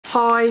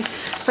Hi,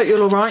 hope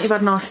you're alright, you've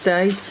had a nice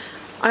day.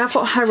 I have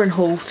got a Heron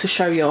haul to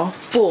show you,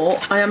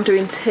 but I am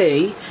doing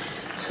tea,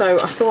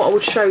 so I thought I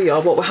would show you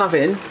what we're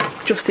having,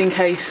 just in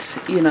case,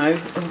 you know,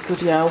 oh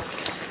bloody hell,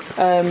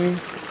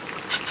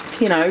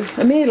 you know,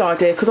 a meal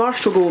idea, because I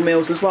struggle with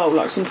meals as well.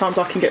 Like sometimes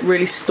I can get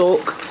really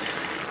stuck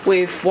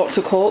with what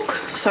to cook.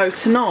 So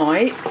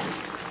tonight,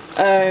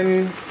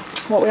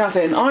 what we're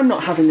having, I'm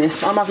not having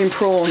this, I'm having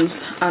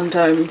prawns and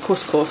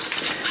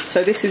couscous.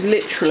 So this is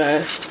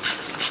literally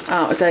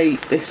out of date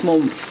this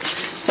month.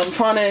 So I'm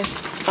trying to,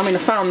 I mean I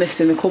found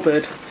this in the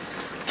cupboard,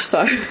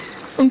 so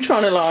I'm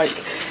trying to like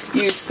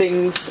use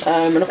things,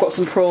 and I've got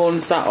some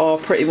prawns that are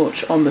pretty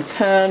much on the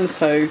turn.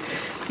 So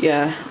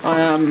yeah,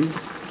 I am,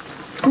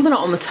 well they're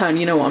not on the turn,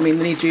 you know what I mean,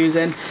 they need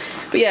using.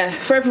 But yeah,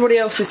 for everybody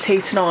else's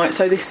tea tonight,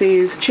 so this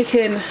is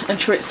chicken and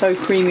chorizo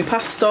creamy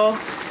pasta.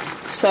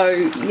 So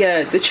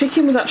yeah, the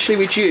chicken was actually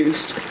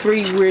reduced.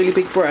 3 really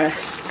big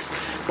breasts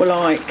were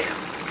like,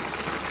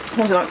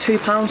 what was it, like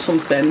 £2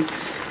 something,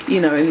 you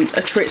know, in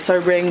a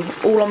chorizo ring,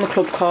 all on the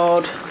club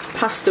card.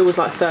 Pasta was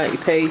like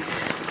 30p.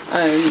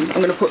 I'm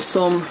going to put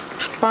some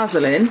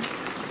basil in,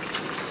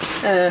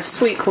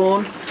 sweet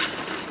corn,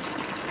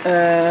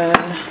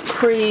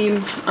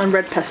 cream and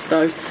red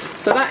pesto.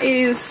 So that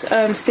is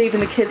Steve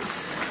and the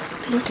kids,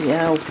 bloody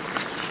hell,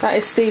 that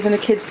is Steve and the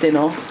kids'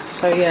 dinner.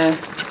 So yeah,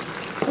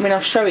 I mean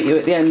I'll show it you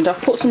at the end.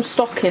 I've put some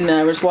stock in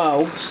there as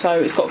well, so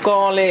it's got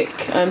garlic,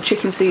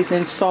 chicken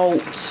seasoning,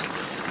 salt,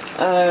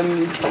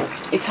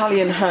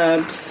 Italian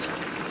herbs,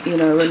 you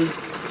know, and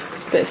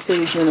a bit of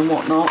seasoning and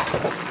whatnot.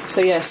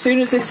 So yeah, as soon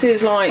as this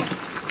is like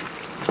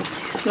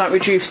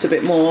reduced a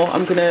bit more,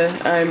 I'm gonna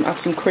add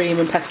some cream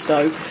and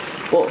pesto.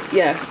 But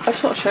yeah, I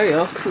just thought I'd show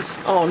you because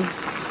it's on.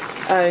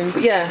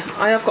 But yeah,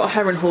 I have got a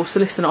Heron haul. So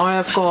listen, I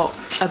have got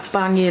a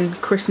banging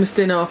Christmas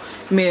dinner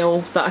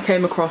meal that I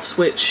came across,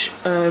 which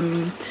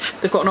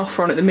they've got an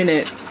offer on at the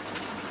minute.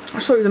 I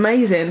just thought it was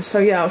amazing. So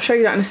yeah, I'll show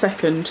you that in a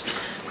second.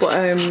 But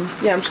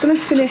yeah, I'm just going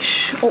to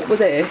finish up with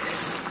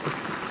this,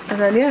 and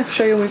then yeah,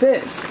 show you all my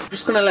bits. I'm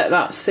just going to let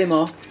that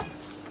simmer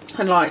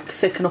and like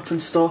thicken up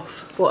and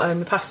stuff. But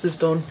the pasta's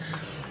done.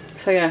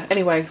 So yeah,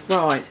 anyway,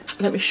 right,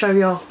 let me show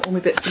you all my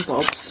bits and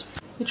bobs.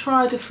 You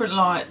try a different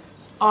light.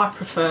 I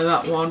prefer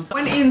that one. I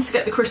went in to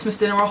get the Christmas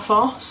dinner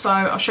offer, so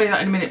I'll show you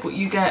that in a minute, but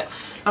you get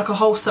like a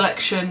whole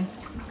selection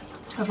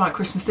of like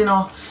Christmas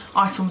dinner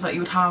items that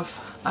you would have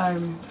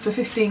for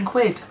 15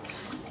 quid.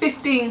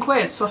 15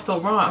 quid, so I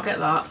thought, right, I'll get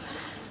that.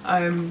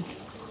 And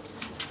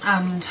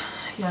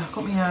yeah, I've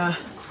got me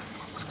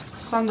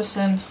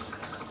Sanderson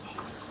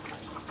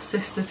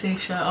sister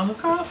t-shirt on.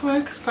 Look at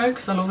that,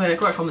 focus, I love it. I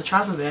got it from the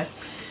Chazza there.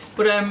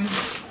 But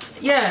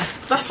yeah,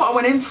 that's what I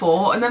went in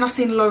for, and then I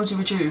seen loads of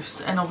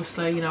reduced, and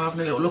obviously, you know, having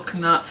a little look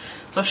in that.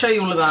 So I'll show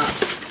you all of that.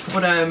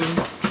 But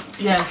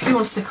yeah, if you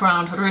want to stick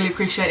around, I'd really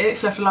appreciate it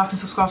if you left a like and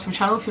subscribe to my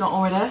channel if you're not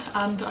already,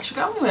 and I should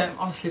get on with it.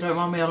 Honestly, don't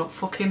mind me, I look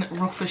fucking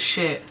rough as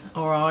shit,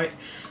 alright?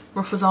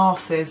 Rough as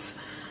arses.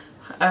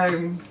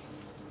 I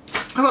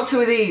got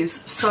 2 of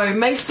these. So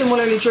Mason will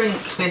only drink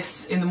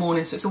this in the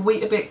morning, so it's a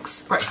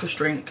Weetabix breakfast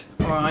drink,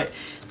 alright?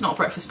 Not a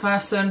breakfast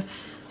person.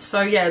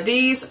 So yeah,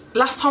 these,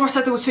 last time I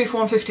said they were 2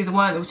 for £1.50, they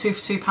weren't, they were 2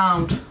 for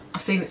 £2. I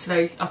seen it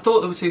today, I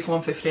thought they were 2 for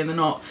 £1.50 and they're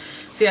not.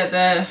 So yeah,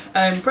 they're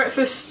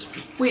breakfast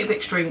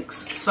Weetabix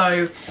drinks,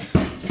 so,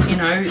 you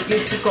know, at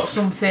least he's got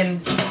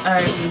something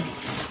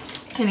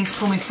in his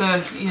tummy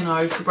for, you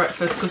know, for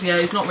breakfast, because yeah,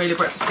 he's not really a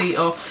breakfast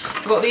eater.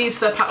 I've got these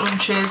for packed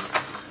lunches,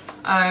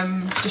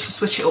 just to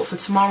switch it up for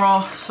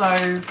tomorrow.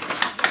 So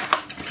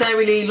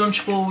Dairy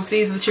Lunchables,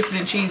 these are the chicken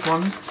and cheese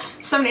ones.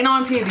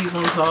 79p these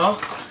ones are.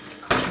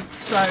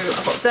 So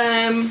I've got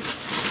them,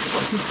 I've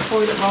got some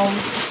toilet roll,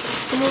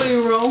 some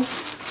loo roll,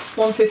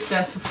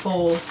 150 for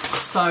 4.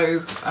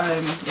 So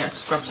yeah,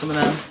 just grab some of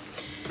them.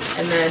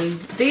 And then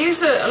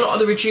these are a lot of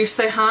the reduced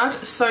they had.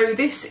 So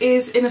this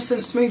is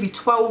Innocent Smoothie,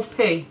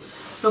 12p.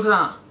 Look at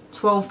that,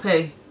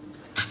 12p.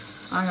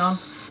 Hang on,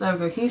 there we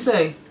go, can you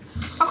see?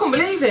 I can't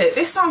believe it.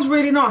 This sounds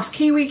really nice.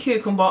 Kiwi,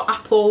 cucumber,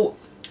 apple,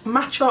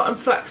 matcha and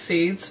flax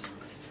seeds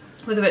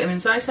with the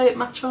vitamins. Did I say it,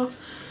 matcha?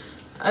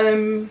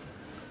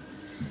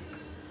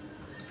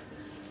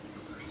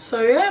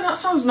 So yeah, that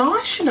sounds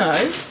nice, you know.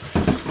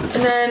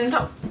 And then,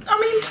 that, I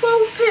mean,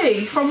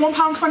 12p from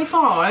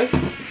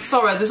 £1.25.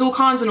 Sorry, there's all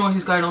kinds of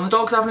noises going on. The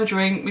dog's having a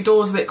drink, my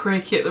door's a bit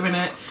creaky at the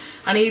minute.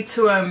 I need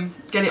to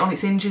get it on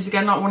its hinges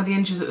again, like one of the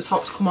hinges at the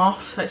top's come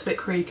off, so it's a bit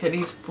creaky. It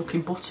needs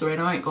fucking buttering.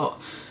 I ain't got,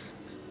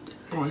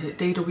 what is it,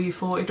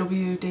 DW40,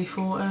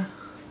 WD40?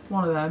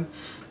 One of them.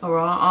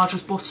 Alright, I'll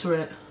just butter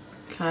it,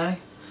 okay?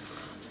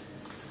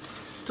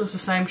 Does the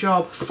same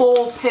job.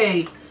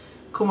 4p.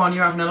 Come on,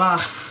 you're having a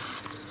laugh.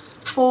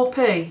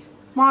 4p.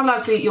 My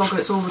lads eat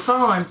yogurts all the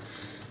time.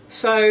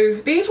 So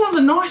these ones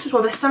are nice as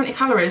well. They're 70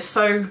 calories.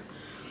 So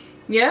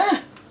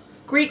yeah,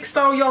 Greek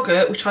style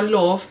yogurt, which I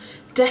love.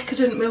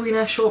 Decadent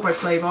millionaire shortbread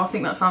flavour. I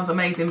think that sounds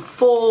amazing.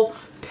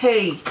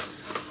 4p.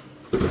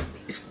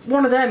 It's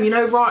one of them, you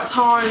know, right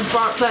time,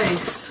 right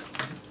place.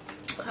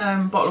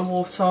 Bottle of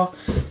water,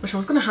 which I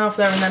was going to have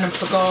there and then I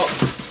forgot.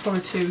 Probably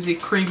too busy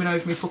creaming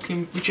over me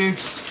fucking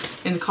reduced.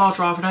 in the car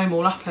driving home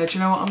all happy. Do you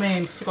know what I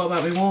mean? Forgot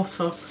about my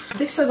water.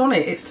 This says on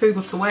it, it's too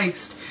good to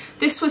waste.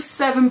 This was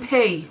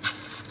 7p.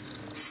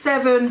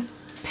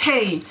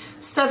 7p.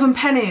 7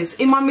 pennies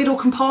in my middle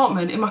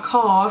compartment in my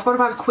car. I've got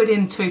about £1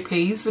 in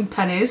 2p's and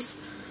pennies.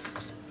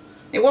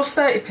 It was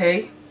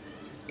 30p.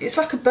 It's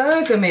like a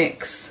burger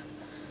mix.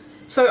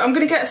 So I'm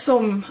going to get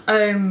some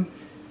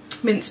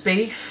minced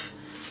beef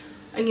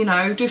and, you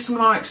know, do some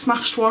like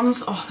smashed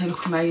ones. Oh, they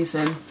look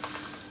amazing.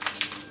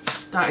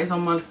 That is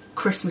on my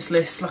Christmas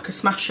list, like a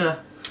smasher.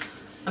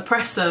 A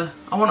presser.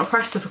 I want a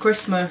presser for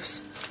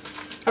Christmas.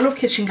 I love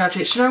kitchen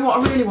gadgets. You know what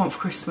I really want for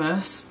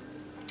Christmas?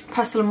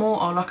 Pestle and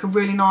mortar, like a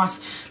really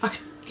nice, like,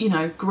 you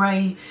know,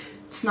 grey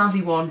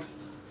snazzy one.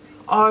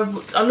 I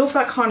love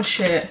that kind of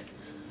shit,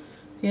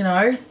 you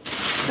know.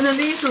 And then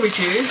these were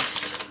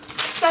reduced.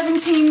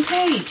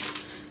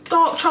 17p.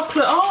 Dark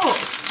chocolate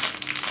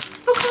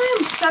arts. Look at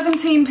them,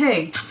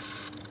 17p.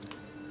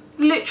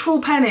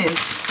 Literal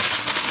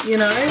pennies, you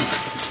know.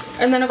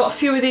 And then I got a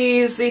few of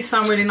these. These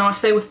sound really nice.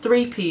 They were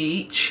 3p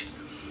each.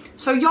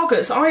 So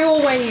yogurts, I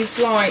always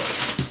like,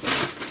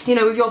 you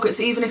know, with yogurts,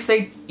 even if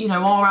they, you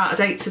know, are out of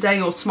date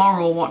today or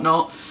tomorrow or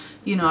whatnot,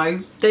 you know,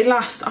 they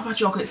last. I've had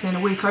yogurts in a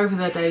week over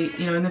their date,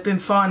 you know, and they've been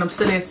fine. I'm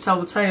still here to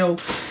tell the tale,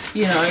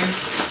 you know.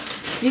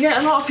 You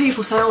get a lot of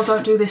people say, oh,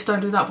 don't do this,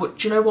 don't do that. But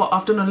do you know what?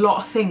 I've done a lot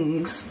of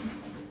things.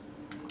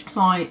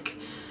 Like,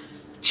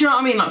 do you know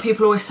what I mean? Like,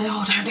 people always say,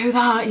 oh, don't do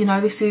that, you know,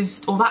 this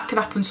is, or that could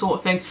happen sort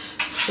of thing.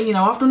 And, you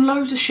know, I've done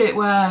loads of shit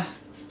where,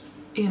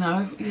 you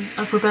know,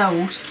 I've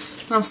rebelled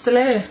and I'm still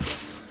here.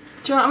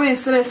 Do you know what I mean?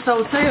 Still here to tell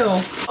the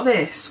tale.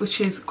 This, which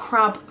is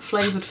crab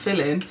flavoured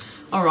filling,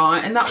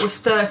 alright, and that was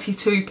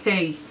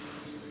 32p.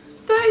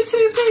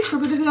 32p for a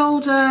bit of the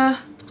old, I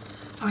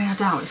mean, I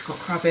doubt it's got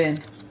crab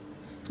in.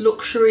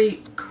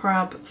 Luxury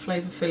crab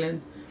flavour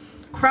filling.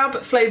 Crab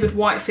flavoured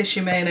white fish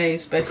in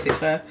mayonnaise,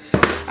 basically.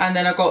 And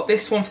then I got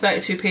this one for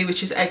 32p,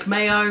 which is egg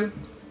mayo.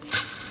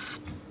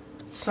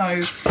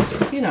 So,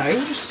 you know,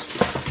 just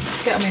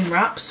get them in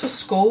wraps for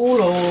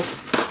school or,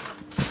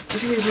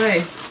 excuse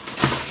me.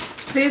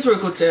 These were a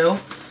good deal.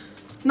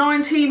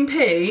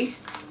 19p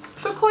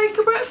for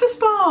Quaker breakfast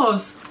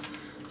bars.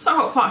 So I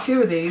got quite a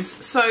few of these.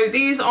 So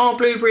these are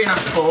blueberry and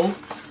apple.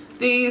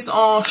 These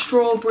are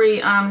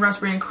strawberry and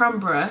raspberry and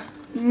cranberry.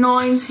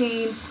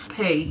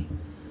 19p.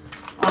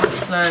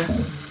 Honestly,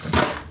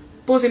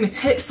 buzzing my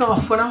tits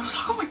off when I was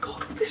like, oh my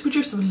god, this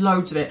reduced. There were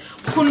loads of it.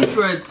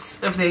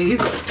 Hundreds of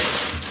these.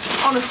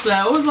 Honestly,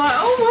 I was like,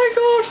 oh my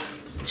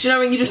god. Do you know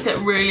when you just get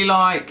really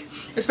like,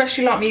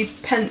 especially like me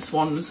pence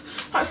ones,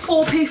 like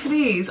 4p for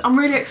these. I'm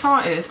really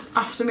excited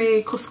after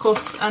me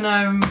couscous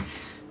and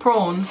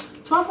prawns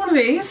to have one of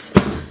these,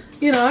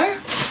 you know.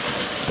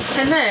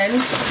 And then I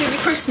think the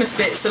Christmas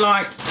bits are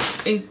like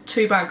in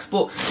 2 bags,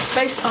 but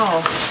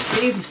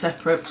these are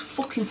separate.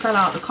 Fucking fell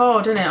out the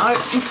car, didn't it?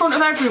 In front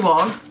of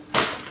everyone.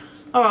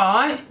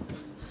 Alright.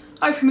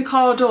 Open my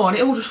car door and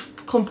it all just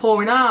come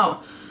pouring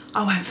out.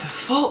 I went, for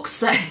fuck's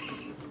sake.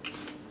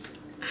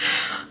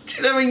 Do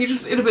you know when you're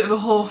just in a bit of a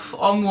huff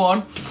on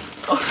one?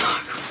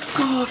 Oh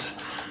my god.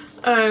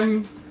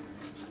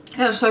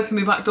 Yeah, I just opened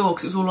my back door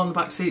because it was all on the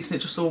back seats and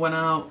it just all went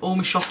out. All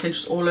my shopping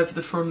just all over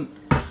the front.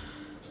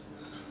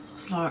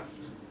 It's like,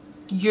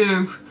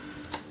 you.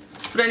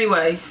 But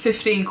anyway,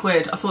 15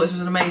 quid. I thought this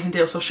was an amazing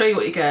deal. So I'll show you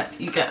what you get.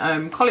 You get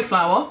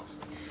cauliflower.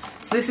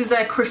 So this is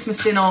their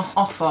Christmas dinner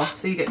offer.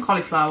 So you get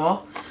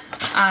cauliflower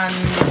and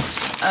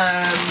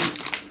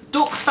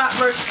duck fat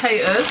roast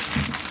potatoes.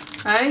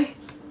 Hey,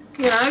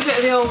 you know, a bit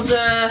of the old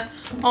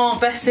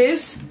Aunt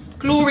Bessie's.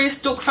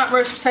 Glorious duck fat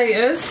roast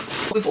potatoes.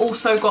 We've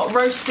also got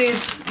roasted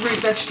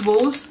root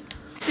vegetables.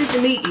 This is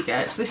the meat you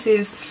get. So this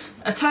is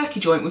a turkey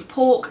joint with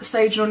pork,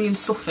 sage and onion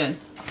stuffing.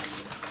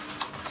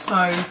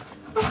 So,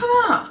 look at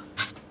that.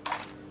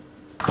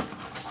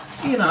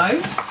 You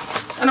know.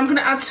 And I'm going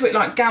to add to it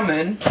like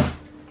gammon.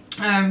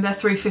 They're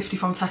 $3.50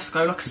 from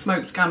Tesco, like a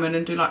smoked gammon,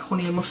 and do like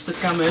honey and mustard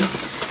gammon.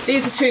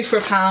 These are 2 for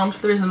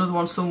 £1. There is another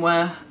one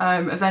somewhere.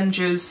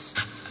 Avengers,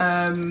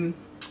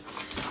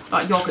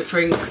 like yoghurt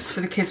drinks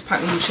for the kids'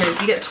 pack lunches.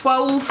 You get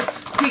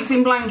 12 pigs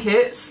in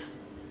blankets.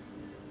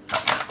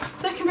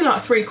 They can be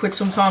like £3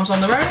 sometimes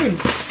on their own,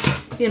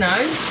 you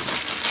know.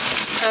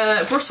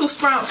 Brussels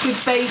sprouts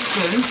with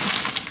bacon.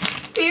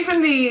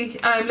 Even the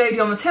lady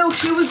on the till,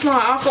 she was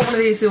like, I've got one of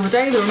these the other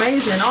day, they're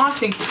amazing. I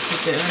think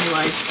it's good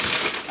anyway.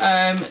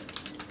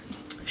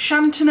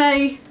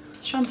 Chantenay,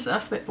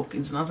 that's a bit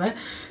fucking snazzy.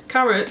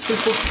 Carrots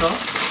with butter.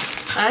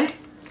 Eh?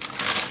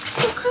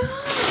 Look at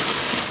that.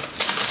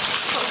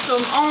 Got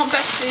some Aunt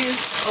Bessie's,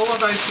 oh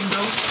I've opened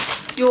them,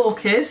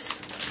 Yorkies.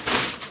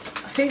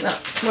 I think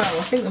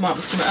there might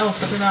be something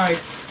else, I don't know.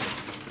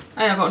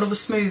 Hey, I got another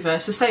smoother,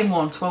 it's the same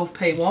one,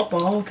 12p, what a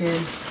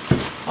bargain.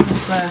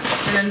 Honestly.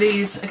 And then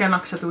these, again,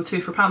 like I said, they were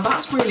 2 for £1.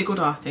 That's really good,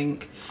 I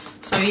think.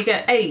 So you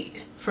get 8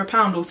 for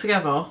 £1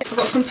 altogether. I've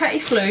got some petit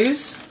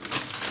flus.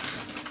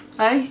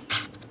 Hey,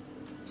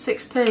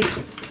 6p.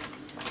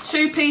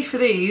 2p for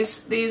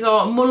these. These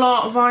are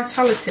Muller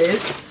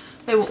Vitalities.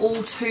 They were all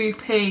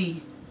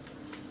 2p.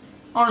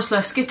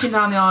 Honestly, skipping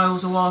down the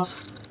aisles I was.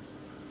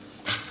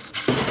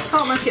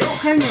 Can't make it up,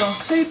 can you?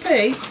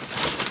 2p.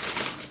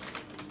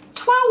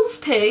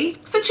 12p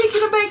for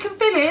chicken and bacon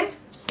filling.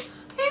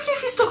 Even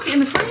if you stuck it in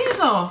the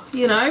freezer,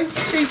 you know,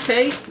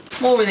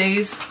 2p. More of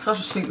these, because I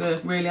just think they're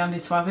really handy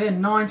to have in.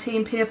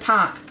 19p a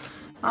pack.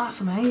 That's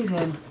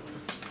amazing.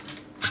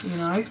 You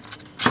know.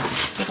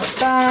 So I've got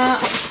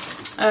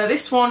that.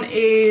 This one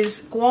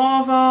is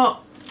guava,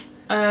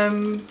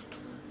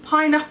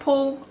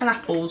 pineapple and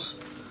apples.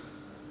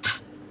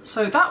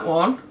 So that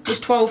one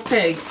was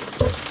 12p.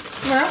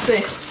 I'm gonna have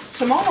this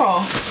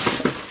tomorrow.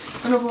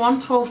 Another one,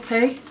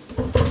 12p.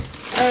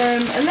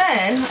 And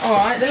then,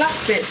 alright, the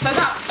last bit. So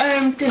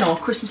that dinner,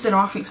 Christmas dinner,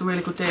 I think is a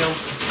really good deal.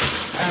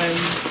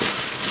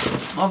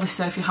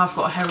 Obviously, if you have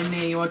got a heron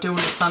near you, I do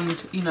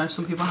understand, you know,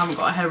 some people haven't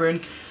got a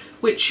heron,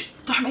 which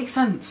don't make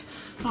sense.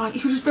 Like,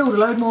 you could just build a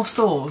load more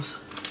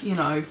stores, you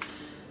know.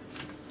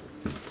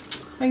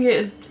 I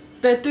think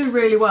they do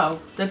really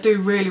well. They do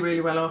really,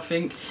 really well, I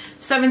think.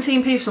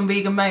 17p for some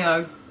vegan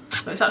mayo.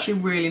 So it's actually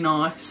really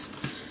nice.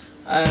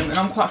 And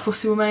I'm quite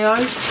fussy with mayo.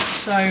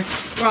 So, right,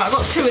 I've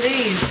got 2 of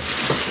these.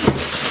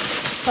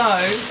 So,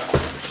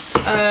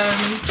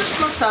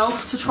 just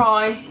myself to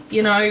try,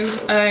 you know.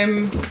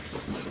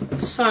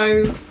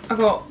 So, I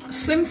got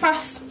Slim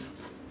Fast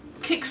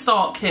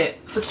Kickstart Kit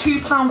for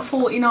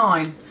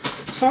 £2.49.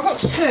 So I got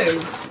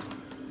 2.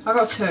 I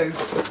got 2.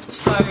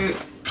 So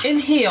in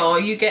here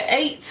you get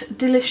 8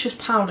 delicious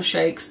powder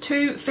shakes,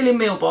 2 filling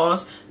meal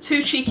bars,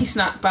 2 cheeky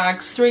snack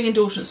bags, 3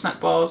 indulgent snack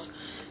bars.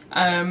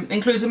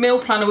 Includes a meal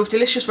planner with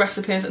delicious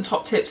recipes and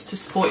top tips to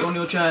support you on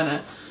your journey.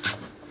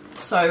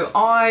 So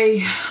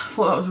I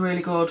thought that was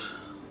really good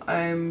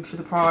for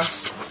the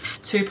price.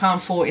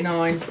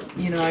 £2.49,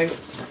 you know.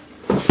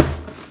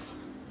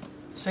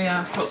 So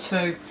yeah, I've got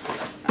 2.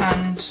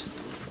 And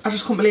I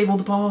just couldn't believe all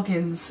the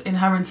bargains in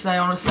Heron today,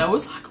 honestly. I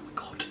was like, oh my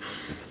god.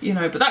 You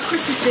know, but that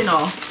Christmas dinner,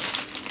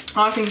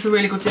 I think it's a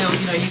really good deal.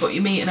 You know, you got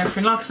your meat and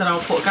everything. Like I said, I'll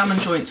put a gammon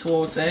joint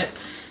towards it.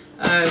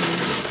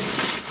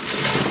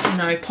 You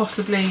know,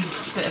 possibly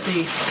a bit of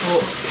beef,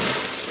 but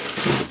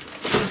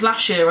because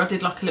last year I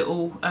did like a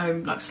little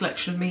like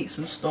selection of meats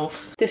and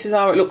stuff. This is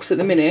how it looks at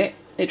the minute.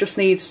 It just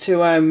needs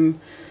to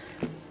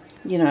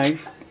you know,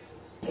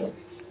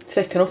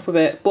 thicken up a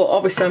bit. But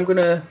obviously I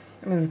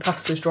mean, the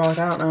pasta's dried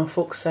out now,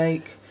 fuck's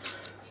sake.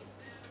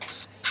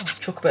 I'll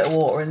chuck a bit of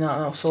water in that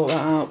and I'll sort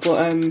that out.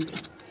 But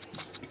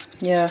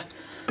yeah,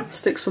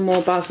 stick some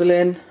more basil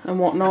in and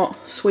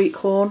whatnot, sweet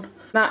corn.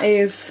 That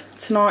is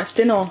tonight's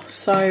dinner.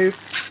 So,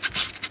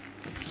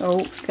 oh,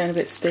 it's getting a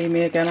bit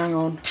steamy again, hang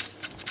on.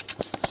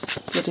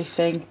 Bloody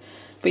thing.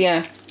 But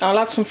yeah, I'll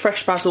add some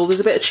fresh basil.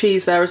 There's a bit of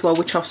cheese there as well,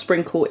 which I'll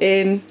sprinkle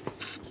in.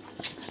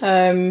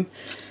 But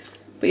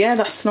yeah,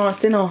 that's tonight's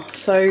dinner.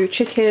 So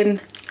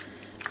chicken,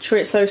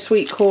 chorizo,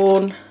 sweet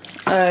corn,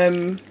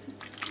 and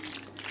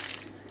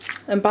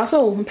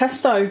basil and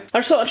pesto. I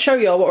just thought I'd show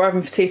you all what we're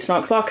having for tea tonight,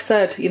 because like I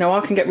said, you know,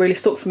 I can get really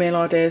stuck for meal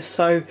ideas.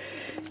 So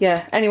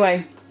yeah,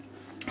 anyway,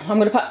 I'm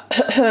gonna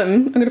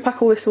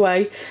pack all this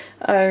away.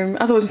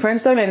 As always, my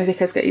friends, don't let any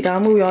dickheads get you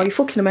down. Well, we are, you're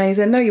fucking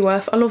amazing, know your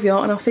worth, I love you,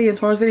 and I'll see you in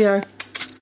tomorrow's video.